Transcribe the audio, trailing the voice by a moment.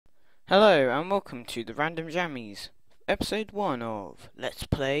Hello and welcome to the Random Jammies, episode 1 of Let's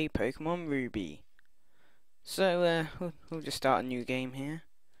Play Pokemon Ruby. So, we'll just start a new game here.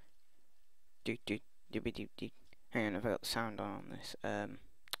 Hang on, I've got the sound on this.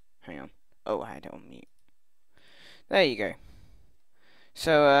 Hang on. Oh, I had it on mute. There you go.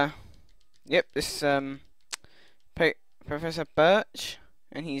 So, yep, this, Professor Birch,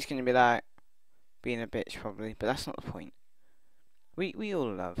 and he's gonna be like, being a bitch probably, but that's not the point. We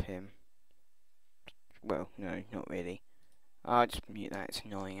all love him. Well, no, not really. I'll just mute that, it's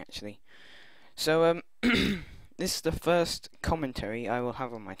annoying actually. So, this is the first commentary I will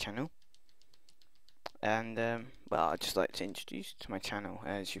have on my channel. And, well, I'd just like to introduce to my channel,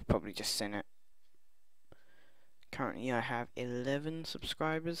 as you've probably just seen it. Currently I have 11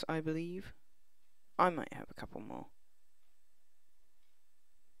 subscribers, I believe. I might have a couple more.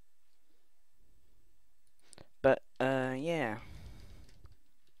 But, yeah.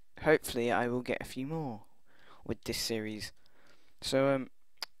 Hopefully I will get a few more with this series. So,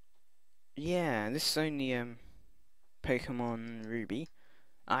 yeah, this is only, Pokemon Ruby.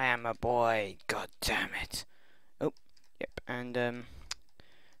 I am a boy, god damn it. Oh, yep, and,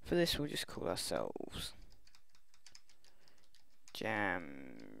 for this we'll just call ourselves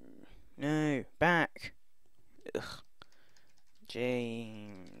No, back! Ugh.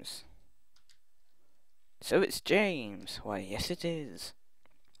 James. So it's James. Why, yes it is.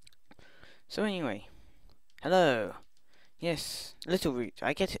 So anyway, hello. Yes, Little Root,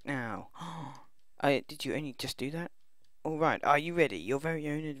 I get it now. Did you only just do that? Alright, are you ready? Your very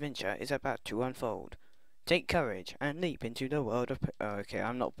own adventure is about to unfold. Take courage and leap into the world of okay,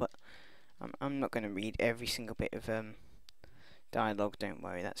 I'm not going to read every single bit of dialogue, don't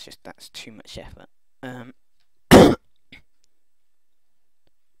worry, that's too much effort. I'm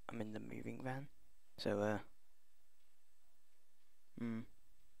in the moving van. So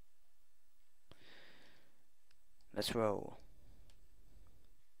let's roll.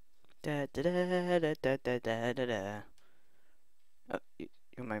 Da da da da da da da da da.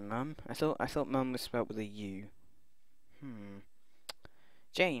 You're my mum? I thought mum was spelled with a U.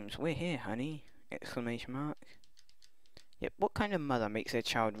 James, we're here, honey! Exclamation mark. Yep, what kind of mother makes their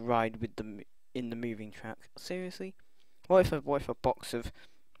child ride with in the moving truck? Seriously? What if a box of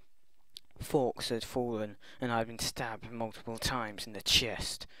forks had fallen and I'd been stabbed multiple times in the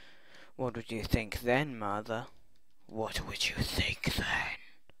chest? What would you think then, mother? What would you think then?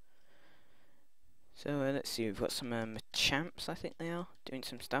 So, let's see, we've got some champs, I think they are, doing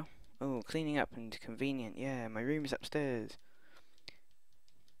some stuff. Oh, cleaning up and convenient, yeah, my room is upstairs.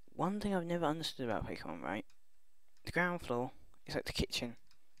 One thing I've never understood about Pokemon, right? The ground floor is like the kitchen,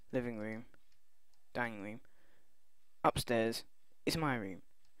 living room, dining room. Upstairs is my room.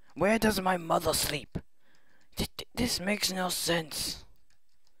 Where does my mother sleep? This makes no sense.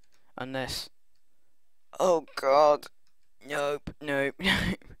 Unless... Oh god. Nope, nope,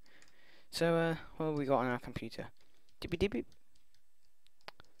 nope. So, what have we got on our computer? Dippy.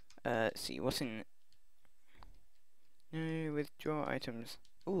 Let's see, what's in... No, withdraw items.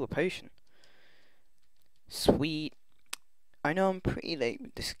 Ooh, a potion. Sweet. I know I'm pretty late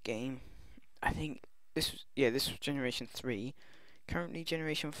with this game. I think this was Generation 3. Currently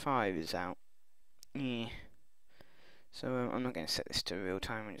Generation 5 is out. Yeah. So I'm not going to set this to real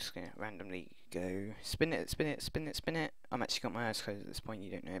time, I'm just going to randomly go spin it. I'm actually got my eyes closed at this point, you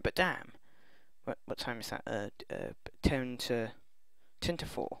don't know it, but damn. What time is that? 10 to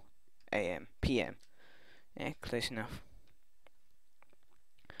 4 AM, PM. Yeah, close enough.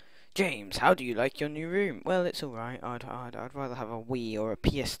 James, how do you like your new room? Well, it's alright. I'd rather have a Wii or a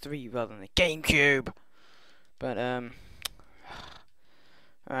PS3 rather than a GameCube. But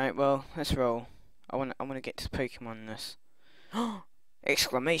alright, well, let's roll. I wanna get to Pokemon-ness.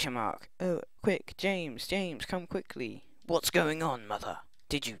 Exclamation mark! Oh, quick, James, come quickly. What's going on, mother?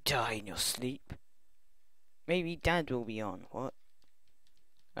 Did you die in your sleep? Maybe Dad will be on. What?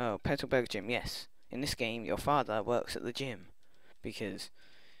 Oh, Petalburg Gym. Yes. In this game, your father works at the gym because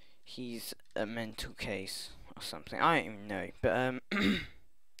he's a mental case or something. I don't even know. But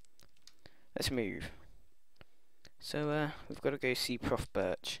let's move. So we've got to go see Prof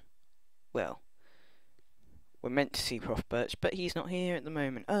Birch. Well, we're meant to see Prof Birch, but he's not here at the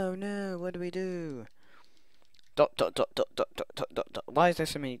moment. Oh no! What do we do? Dot. Why is there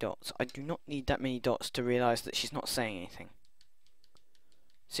so many dots? I do not need that many dots to realise that she's not saying anything.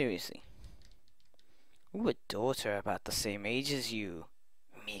 Seriously. Ooh, a daughter about the same age as you.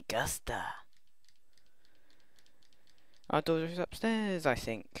 Me gusta. Our daughter's upstairs, I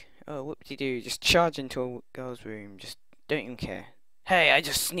think. Oh, whoop-de-doo. Just charge into a girl's room. Just don't even care. Hey, I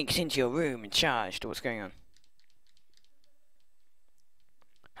just sneaked into your room and charged. What's going on?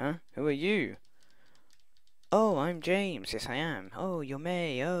 Huh? Who are you? Oh, I'm James. Yes, I am. Oh, you're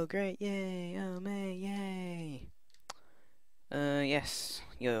May. Oh, great. Yay. Oh, May. Yay. Yes.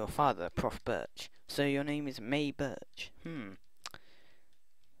 Your father, Prof. Birch. So your name is May Birch.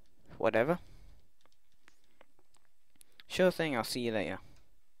 Whatever. Sure thing. I'll see you later.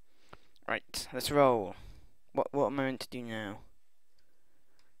 Right. Let's roll. What am I meant to do now?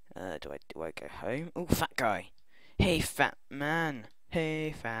 Do I go home? Oh, fat guy. Hey, fat man.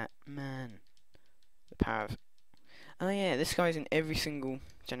 Hey, fat man. The power of... Oh yeah, this guy's in every single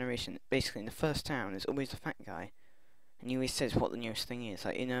generation. Basically, in the first town, there's always a fat guy, and he always says what the newest thing is.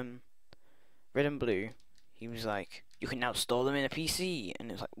 Like in Red and Blue, he was like, "You can now store them in a PC," and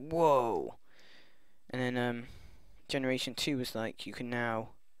it was like, "Whoa!" And then Generation 2 was like, "You can now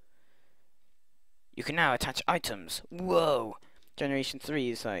attach items." Whoa! Generation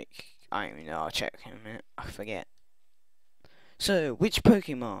 3 is like, I don't even know. I'll check in a minute. I forget. So, which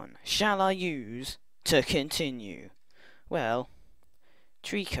Pokemon shall I use to continue? Well,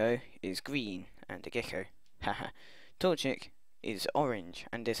 Trico is green and a gecko. Haha. Torchic is orange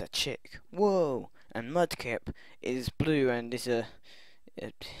and is a chick. Whoa! And Mudkip is blue and is a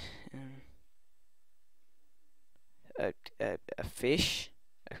fish,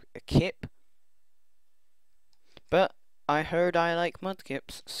 a kip. But I heard I like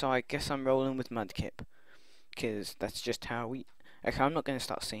Mudkips, so I guess I'm rolling with Mudkip, because that's just how we... Okay, I'm not going to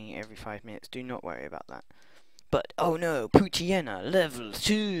start singing every 5 minutes, do not worry about that. But, oh no, Poochyena, level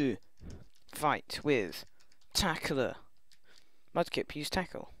 2! Fight with Tackler. Mudkip, use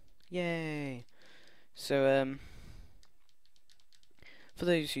Tackle. Yay! So, for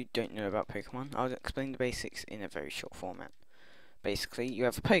those who don't know about Pokemon, I'll explain the basics in a very short format. Basically, you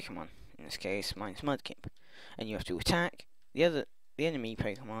have a Pokemon, in this case, mine's Mudkip, and you have to attack the enemy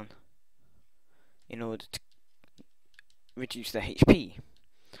Pokemon in order to reduce their HP.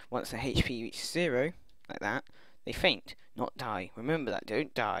 Once their HP reaches 0, like that, they faint, not die. Remember that,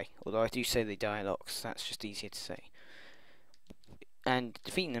 don't die. Although I do say they die a lot, because that's just easier to say. And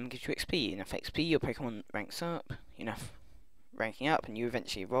defeating them gives you XP. Enough XP, your Pokemon ranks up. Enough ranking up, and you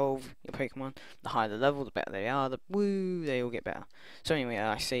eventually evolve your Pokemon. The higher the level, the better they are. They all get better. So anyway,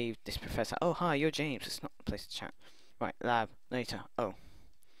 I saved this professor. Oh, hi, you're James. It's not the place to chat. Right, lab, later. Oh.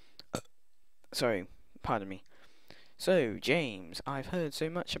 Sorry, pardon me. So, James, I've heard so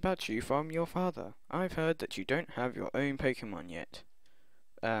much about you from your father. I've heard that you don't have your own Pokemon yet.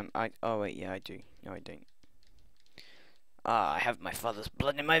 Oh wait, yeah, I do. No, I don't. I have my father's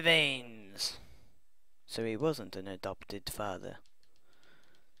blood in my veins. So he wasn't an adopted father.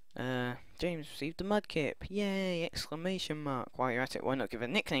 James received a Mudkip. Yay! Exclamation mark. While you're at it, why not give a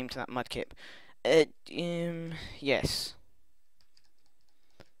nickname to that Mudkip? Yes.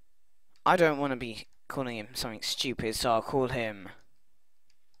 I don't want to be calling him something stupid, so I'll call him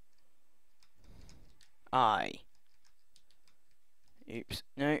Oops.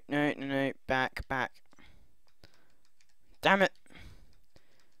 No. Back. Damn it.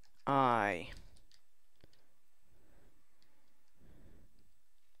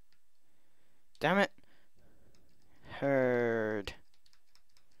 Damn it. Heard.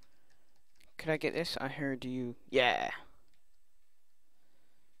 Could I get this? I heard you. Yeah.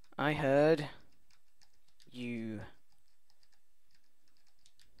 I heard you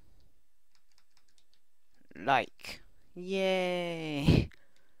like. Yay.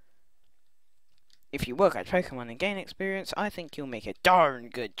 If you work at Pokemon and gain experience, I think you'll make a darn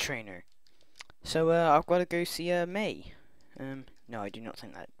good trainer. So, I've got to go see, May. No, I do not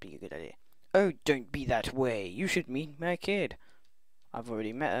think that'd be a good idea. Oh, don't be that way. You should meet my kid. I've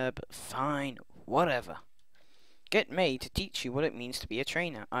already met her, but fine, whatever. Get May to teach you what it means to be a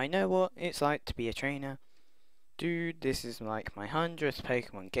trainer. I know what it's like to be a trainer. Dude, this is like my 100th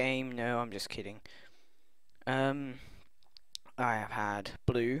Pokemon game. No, I'm just kidding. I have had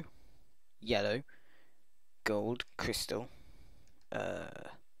blue, yellow, gold, crystal,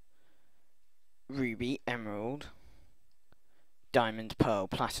 ruby, emerald, diamond, pearl,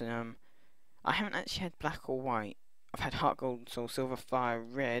 platinum. I haven't actually had black or white. I've had heart gold, soul silver, fire,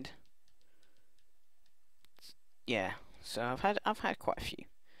 red. Yeah, so I've had quite a few.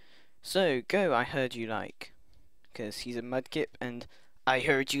 So go, I heard you like, because he's a Mudkip, and I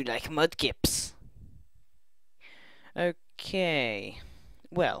heard you like Mudkips. Okay,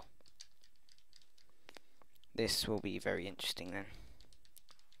 well, this will be very interesting then.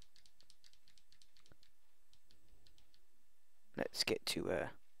 Let's get to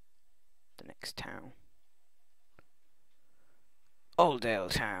the next town. Oldale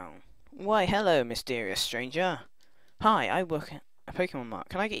Town. Why, hello, mysterious stranger. Hi, I work at a Pokemon Mart.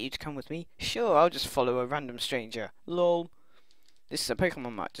 Can I get you to come with me? Sure, I'll just follow a random stranger. Lol. This is a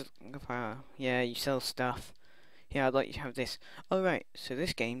Pokemon mart. Just yeah, you sell stuff. Yeah, I'd like you to have this. Oh right, so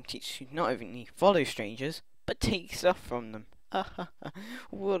this game teaches you not only follow strangers, but take stuff from them.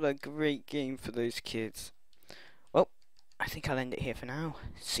 What a great game for those kids. Well, I think I'll end it here for now.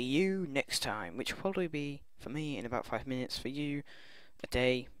 See you next time, which will probably be, for me, in about 5 minutes. For you, a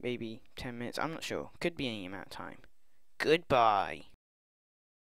day, maybe 10 minutes. I'm not sure. Could be any amount of time. Goodbye.